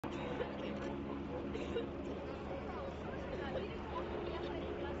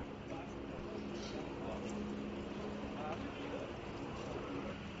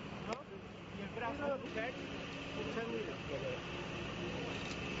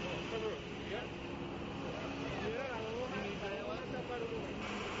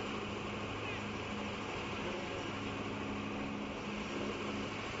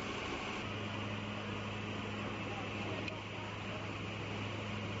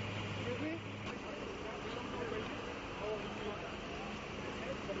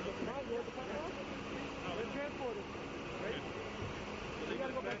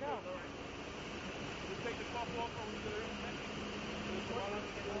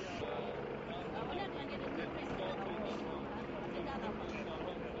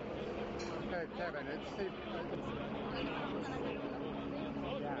Kevin.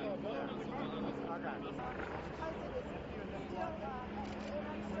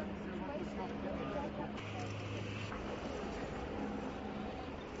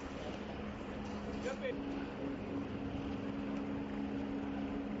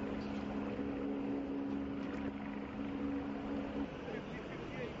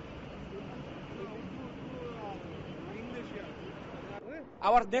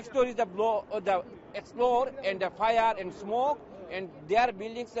 Our next door is the explore and the fire and smoke, and their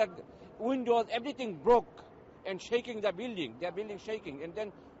buildings, the windows, everything broke and shaking the building. Their building shaking. And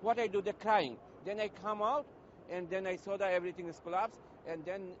then what I do, they're crying. Then I come out, and then I saw that everything is collapsed. And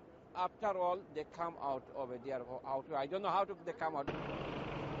then after all, they come out over there. I don't know how they come out.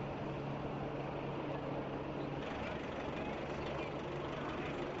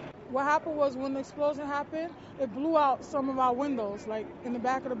 What happened was when the explosion happened, it blew out some of our windows, like in the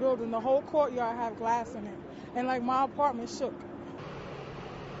back of the building. The whole courtyard had glass in it. And like my apartment shook.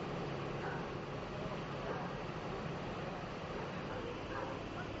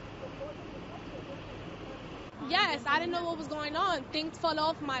 Yes, I didn't know what was going on. Things fell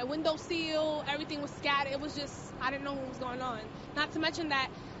off my window sill. Everything was scattered. It was just, I didn't know what was going on. Not to mention that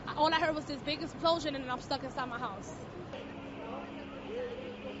all I heard was this big explosion and I'm stuck inside my house.